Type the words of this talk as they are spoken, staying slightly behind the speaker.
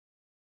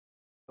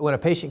When a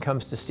patient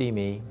comes to see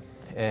me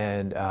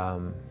and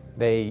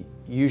they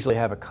usually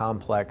have a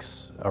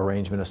complex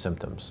arrangement of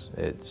symptoms.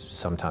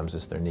 Sometimes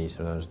it's their knee,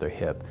 sometimes it's their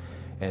hip.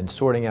 And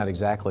sorting out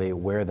exactly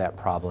where that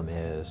problem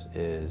is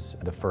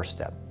the first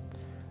step.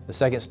 The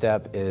second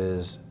step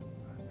is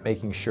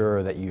making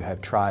sure that you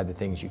have tried the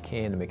things you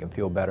can to make them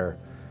feel better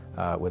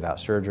without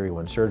surgery.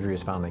 When surgery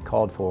is finally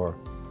called for,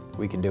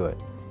 we can do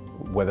it.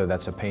 Whether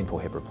that's a painful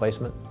hip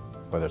replacement,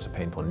 whether it's a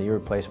painful knee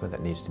replacement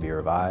that needs to be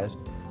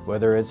revised,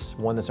 whether it's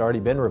one that's already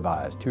been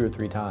revised 2 or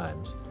 3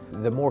 times.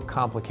 The more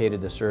complicated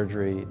the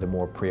surgery, the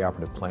more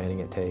preoperative planning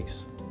it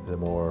takes, the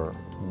more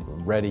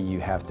ready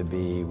you have to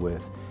be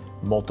with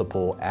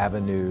multiple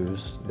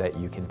avenues that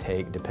you can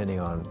take depending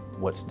on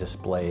what's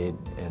displayed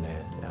in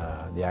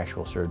the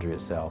actual surgery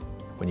itself.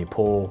 When you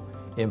pull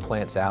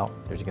implants out,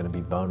 there's going to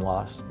be bone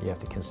loss you have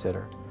to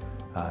consider.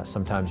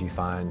 Sometimes you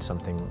find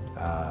something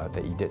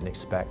that you didn't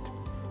expect,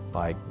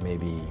 like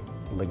maybe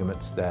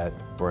ligaments that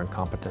were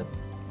incompetent.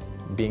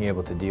 Being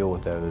able to deal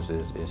with those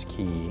is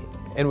key.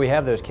 And we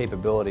have those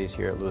capabilities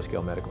here at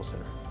LewisGale Medical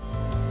Center.